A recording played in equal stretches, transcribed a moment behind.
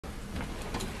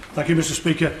Thank you, Mr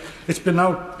Speaker. It's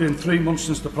now been 3 months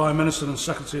since the Prime Minister and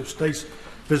Secretary of State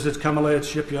visited Camberlaird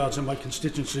shipyards in my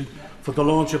constituency for the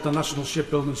launch of the National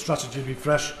Shipbuilding Strategy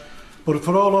Refresh. But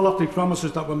for all the lofty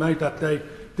promises that were made that day,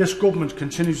 this government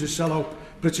continues to sell out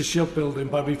British shipbuilding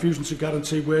by refusing to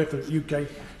guarantee work at UK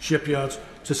shipyards.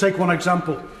 To take one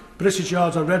example, British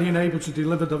yards are ready and able to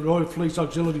deliver the Royal Fleet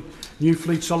Auxiliary New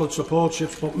Fleet Solid Support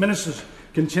ships, but ministers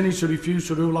continue to refuse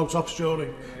to rule out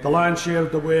offshoring the lion's share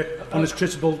of the work on this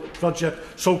critical project.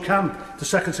 So can the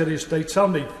Secretary of State tell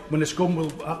me when this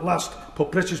government will at last put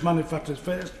British manufacturers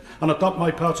first and adopt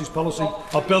my party's policy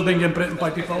of building in Britain by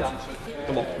default?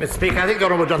 Mr Speaker, I think the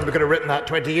Honourable Johnson could have written that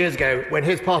 20 years ago when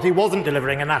his party wasn't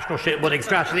delivering a national shipbuilding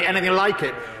strategy, anything like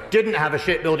it, didn't have a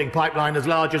shipbuilding pipeline as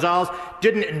large as ours,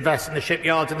 didn't invest in the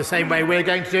shipyards in the same way we're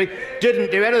going to do,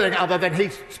 didn't do anything other than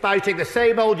he's spouting the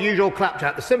same old usual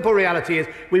claptrap. The simple reality is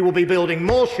we will be building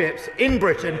more ships in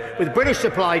Britain with British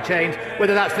supply chains,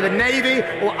 whether that's for the Navy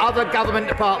or other government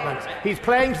departments. He's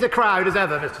playing to the crowd as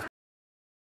ever, Mr Speaker.